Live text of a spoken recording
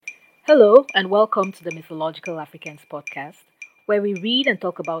Hello, and welcome to the Mythological Africans podcast, where we read and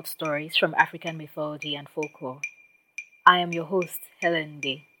talk about stories from African mythology and folklore. I am your host, Helen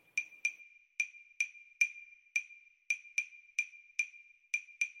Day.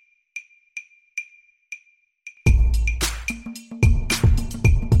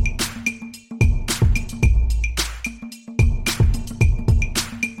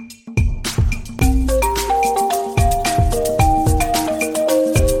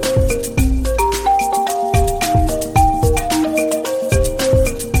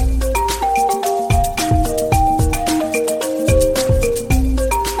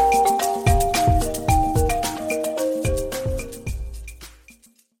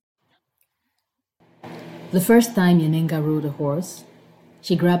 The first time Yenenga rode a horse,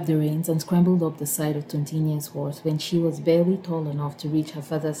 she grabbed the reins and scrambled up the side of Tontinia's horse when she was barely tall enough to reach her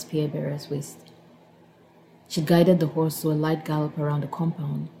father's spear-bearer's waist. She guided the horse to a light gallop around the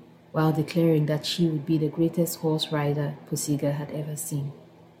compound, while declaring that she would be the greatest horse rider Pusiga had ever seen.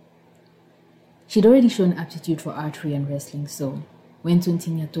 She'd already shown aptitude for archery and wrestling, so when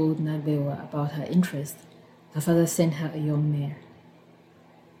Tontinia told Nagbewa about her interest, her father sent her a young mare.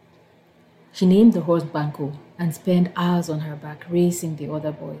 She named the horse Banco and spent hours on her back racing the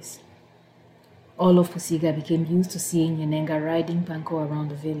other boys. All of Pusiga became used to seeing Yenenga riding Banco around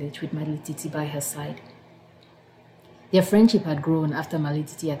the village with Malititi by her side. Their friendship had grown after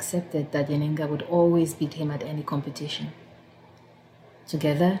Malititi accepted that Yenenga would always beat him at any competition.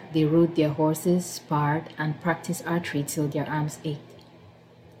 Together, they rode their horses, sparred, and practiced archery till their arms ached.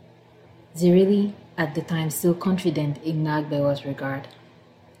 Zirili, at the time still confident in Nagbewa's regard,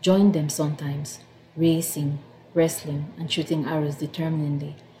 joined them sometimes, racing, wrestling, and shooting arrows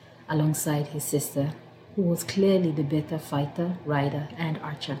determinedly alongside his sister, who was clearly the better fighter, rider, and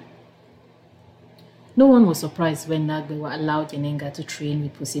archer. No one was surprised when Nagbewa allowed Yenenga to train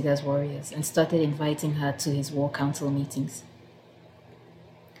with Pusiga's warriors and started inviting her to his war council meetings.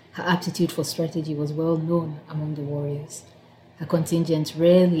 Her aptitude for strategy was well known among the warriors. Her contingent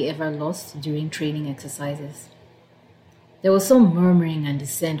rarely ever lost during training exercises. There was some murmuring and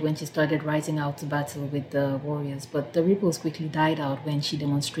dissent when she started riding out to battle with the warriors, but the ripples quickly died out when she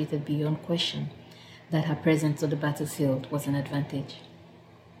demonstrated beyond question that her presence on the battlefield was an advantage.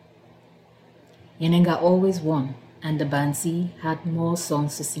 Yenenga always won, and the Bansi had more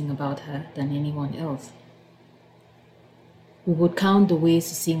songs to sing about her than anyone else. "We would count the ways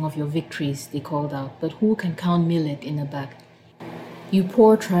to sing of your victories," they called out, "but who can count millet in a bag? You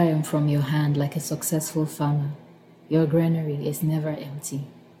pour triumph from your hand like a successful farmer. Your granary is never empty."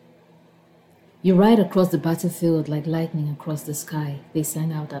 "You ride across the battlefield like lightning across the sky," they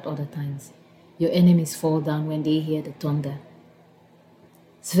sang out at other times. "Your enemies fall down when they hear the thunder."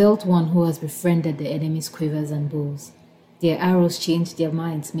 Svelte one who has befriended the enemy's quivers and bows. Their arrows change their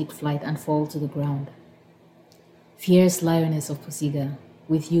minds mid-flight and fall to the ground. "Fierce lioness of Pusiga,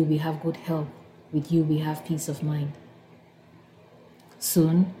 with you we have good health, with you we have peace of mind."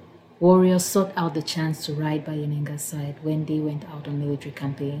 Soon, warriors sought out the chance to ride by Yenenga's side when they went out on military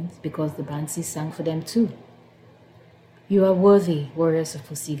campaigns because the Bansi sang for them too. "You are worthy, warriors of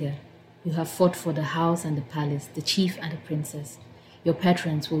Pusiga. You have fought for the house and the palace, the chief and the princess. Your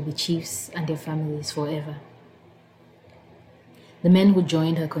patrons will be chiefs and their families forever." The men who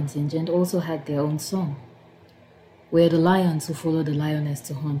joined her contingent also had their own song. "We are the lions who follow the lioness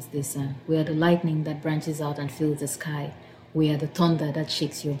to hunt," they sang. "We are the lightning that branches out and fills the sky. We are the thunder that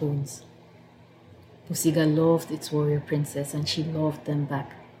shakes your bones." Pusiga loved its warrior princess, and she loved them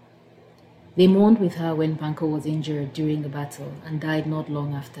back. They mourned with her when Banco was injured during the battle and died not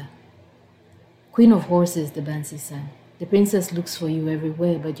long after. "Queen of horses," the Bansi sang, "the princess looks for you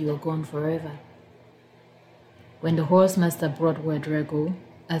everywhere, but you are gone forever." When the horse master brought Wedrego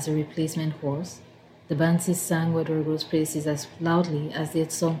as a replacement horse, the Bansi sang Wedrego's praises as loudly as they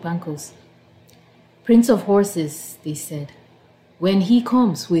had sung Banco's. "Prince of horses," they said, "when he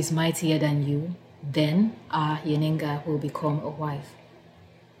comes who is mightier than you, then our Yenenga will become a wife."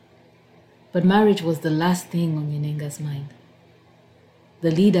 But marriage was the last thing on Yenenga's mind.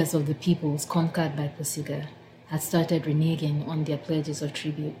 The leaders of the peoples conquered by Pusiga had started reneging on their pledges of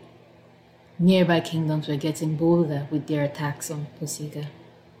tribute. Nearby kingdoms were getting bolder with their attacks on Pusiga.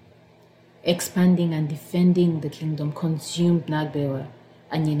 Expanding and defending the kingdom consumed Nagbewa,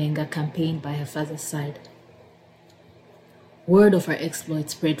 and Yenenga campaigned by her father's side. Word of her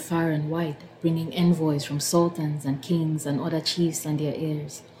exploits spread far and wide, bringing envoys from sultans and kings and other chiefs and their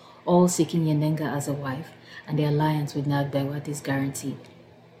heirs, all seeking Yenenga as a wife, and their alliance with Nagbewa is guaranteed.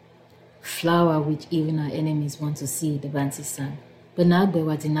 "Flower which even our enemies want to see," the Bansi sang, but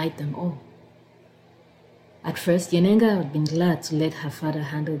Nagbewa denied them all. At first, Yenenga had been glad to let her father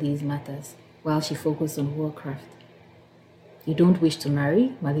handle these matters while she focused on warcraft. "You don't wish to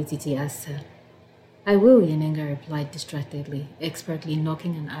marry?" Malititi asked her. "I will," Yenenga replied distractedly, expertly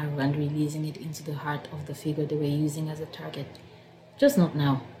knocking an arrow and releasing it into the heart of the figure they were using as a target. "Just not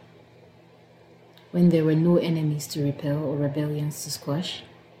now." When there were no enemies to repel or rebellions to squash,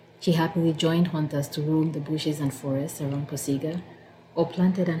 she happily joined hunters to roam the bushes and forests around Posiga, or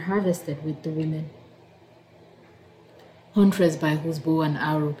planted and harvested with the women. "Huntress by whose bow and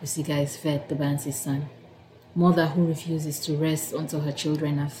arrow Posiga is fed," the Bansi sang. "Mother who refuses to rest until her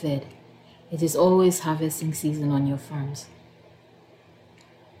children are fed. It is always harvesting season on your farms."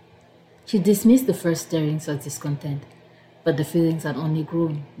 She dismissed the first stirrings of discontent, but the feelings had only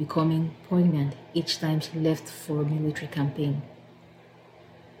grown, becoming poignant each time she left for a military campaign.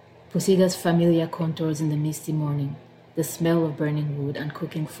 Posiga's familiar contours in the misty morning, the smell of burning wood and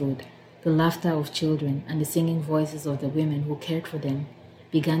cooking food, the laughter of children, and the singing voices of the women who cared for them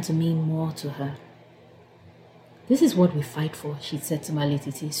began to mean more to her. "This is what we fight for," she said to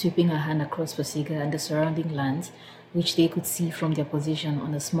Malititi, sweeping her hand across Posiga and the surrounding lands, which they could see from their position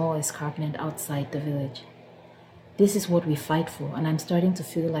on a small escarpment outside the village. "This is what we fight for, and I'm starting to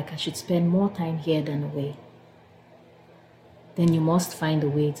feel like I should spend more time here than away." "Then you must find a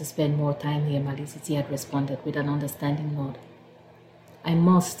way to spend more time here," Malititi had responded with an understanding nod. "I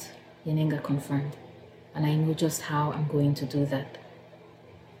must," Yenenga confirmed, "and I know just how I'm going to do that."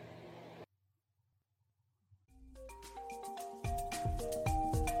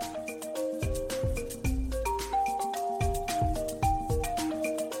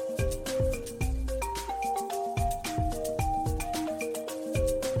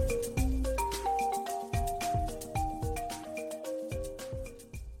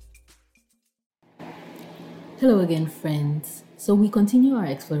 Hello again, friends. So we continue our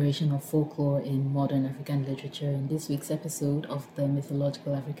exploration of folklore in modern African literature in this week's episode of the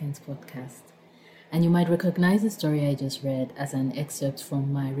Mythological Africans podcast. And you might recognize the story I just read as an excerpt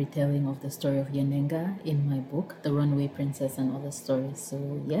from my retelling of the story of Yenenga in my book, The Runaway Princess and Other Stories.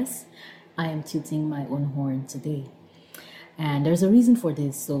 So yes, I am tooting my own horn today. And there's a reason for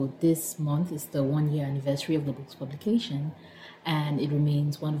this. So this month is the 1-year anniversary of the book's publication, and it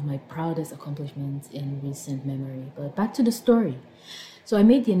remains one of my proudest accomplishments in recent memory. But back to the story. So I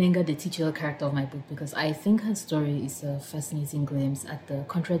made Yenenga the titular character of my book because I think her story is a fascinating glimpse at the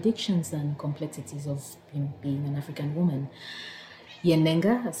contradictions and complexities of being an African woman.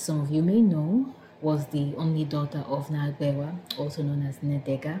 Yenenga, as some of you may know, was the only daughter of Nagbewa, also known as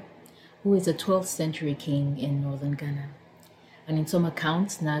Nedega, who is a 12th century king in northern Ghana. And in some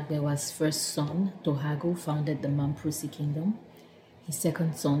accounts, Nagbewa's first son, Tohago, founded the Mamprusi kingdom. His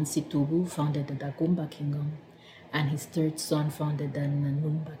second son, Situbu, founded the Dagomba kingdom. And his third son founded the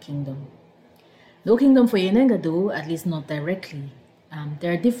Nanumba kingdom. No kingdom for Yenenga though, at least not directly.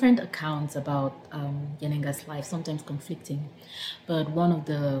 There are different accounts about Yenenga's life, sometimes conflicting. But one of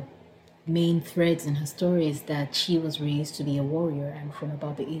the main threads in her story is that she was raised to be a warrior, and from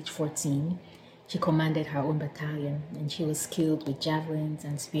about the age 14, she commanded her own battalion, and she was skilled with javelins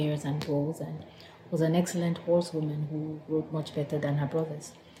and spears and bows, and was an excellent horsewoman who rode much better than her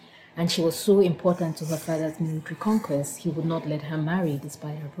brothers. And she was so important to her father's military conquest, he would not let her marry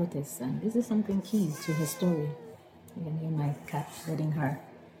despite her protests. And this is something key to her story. You can hear my cat letting her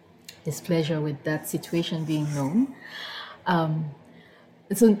displeasure with that situation being known.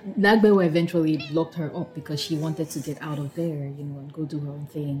 So Nagbewa eventually locked her up because she wanted to get out of there, and go do her own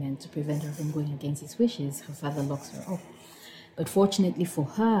thing. And to prevent her from going against his wishes, her father locks her up. But fortunately for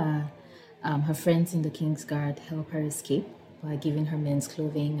her, her friends in the King's Guard help her escape by giving her men's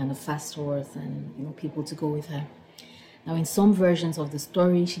clothing and a fast horse and people to go with her. Now, in some versions of the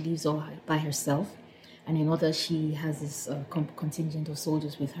story, she lives all by herself, and in others, she has this contingent of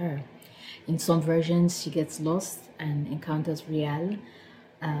soldiers with her. In some versions, she gets lost and encounters Rial,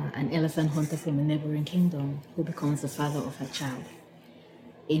 an elephant hunter from a neighboring kingdom, who becomes the father of her child.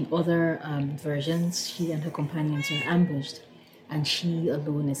 In other versions, she and her companions are ambushed, and she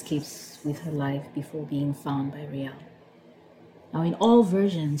alone escapes with her life before being found by Rial. Now, in all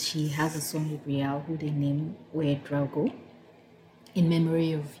versions, she has a son with Rial who they name Wedrago, in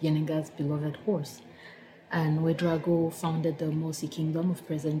memory of Yenenga's beloved horse. And Wedrago founded the Mosi kingdom of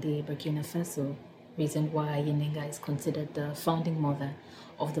present-day Burkina Faso, reason why Yenenga is considered the founding mother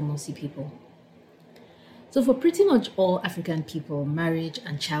of the Mosi people. So for pretty much all African people, marriage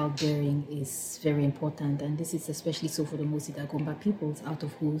and childbearing is very important, and this is especially so for the Mosi Dagomba peoples, out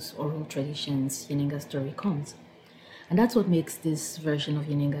of whose oral traditions Yenenga's story comes. And that's what makes this version of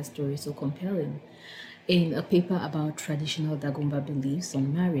Yenenga's story so compelling. In a paper about traditional Dagomba beliefs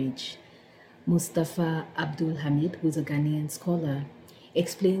on marriage, Mustafa Abdul Hamid, who's a Ghanaian scholar,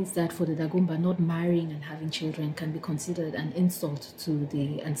 explains that for the Dagomba, not marrying and having children can be considered an insult to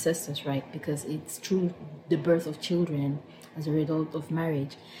the ancestors, right? Because it's through the birth of children as a result of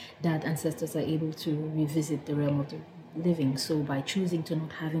marriage that ancestors are able to revisit the realm of the living. So by choosing to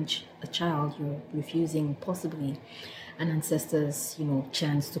not having a child, you're refusing possibly an ancestor's,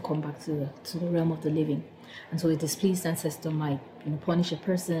 chance to come back to the realm of the living. And so a displeased ancestor might, punish a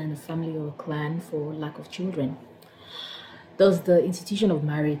person, a family, or a clan for lack of children. Thus, the institution of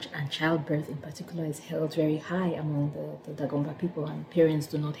marriage and childbirth in particular is held very high among the Dagomba people, and parents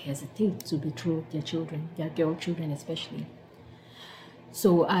do not hesitate to betroth their children, their girl children especially.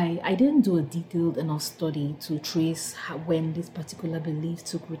 So I didn't do a detailed enough study to trace when this particular belief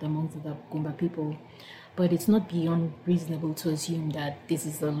took root among the Dagomba people, but it's not beyond reasonable to assume that this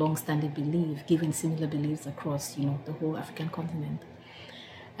is a long-standing belief, given similar beliefs across, the whole African continent.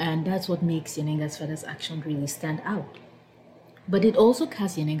 And that's what makes Yenenga's father's action really stand out. But it also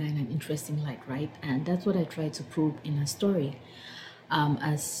casts Yenenga in an interesting light, right? And that's what I tried to probe in her story.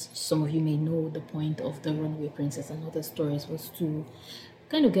 As some of you may know, the point of the Runaway Princess and other stories was to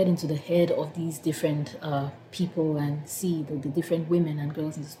kind of get into the head of these different people and see the different women and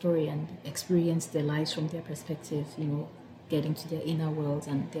girls in the story and experience their lives from their perspective, get into their inner worlds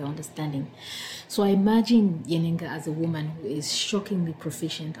and their understanding. So I imagine Yenenga as a woman who is shockingly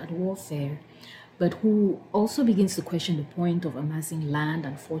proficient at warfare, but who also begins to question the point of amassing land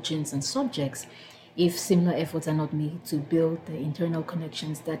and fortunes and subjects if similar efforts are not made to build the internal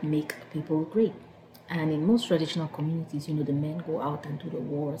connections that make people great. And in most traditional communities, the men go out and do the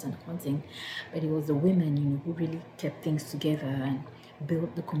wars and hunting, but it was the women, who really kept things together and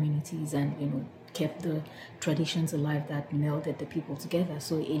built the communities and, kept the traditions alive that melded the people together.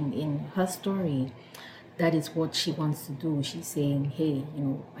 So in her story, that is what she wants to do. She's saying, hey,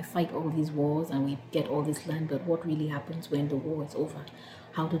 I fight all these wars and we get all this land, but what really happens when the war is over?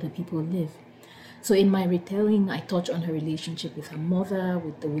 How do the people live? So in my retelling, I touch on her relationship with her mother,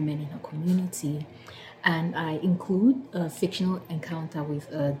 with the women in her community, and I include a fictional encounter with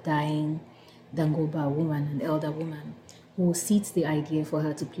a dying Dangoba woman, an elder woman, who seeds the idea for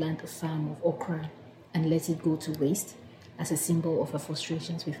her to plant a farm of okra and let it go to waste as a symbol of her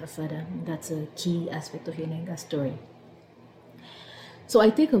frustrations with her father. That's a key aspect of Yenenga's story. So I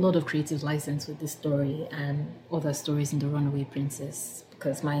take a lot of creative license with this story and other stories in The Runaway Princess,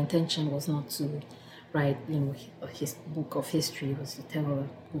 because my intention was not to write, a book of history, it was to tell a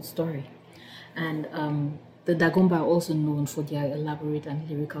good story. And the Dagomba are also known for their elaborate and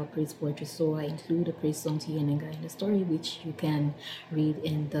lyrical praise poetry, so I include a praise song to Yenenga in the story, which you can read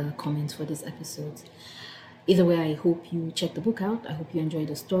in the comments for this episode. Either way, I hope you check the book out. I hope you enjoy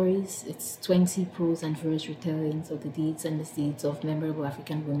the stories. It's 20 prose and verse retellings of the deeds and misdeeds of memorable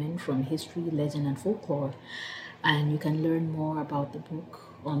African women from history, legend, and folklore. And you can learn more about the book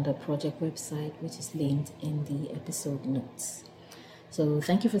on the project website, which is linked in the episode notes. So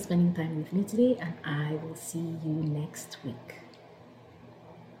thank you for spending time with me today, and I will see you next week.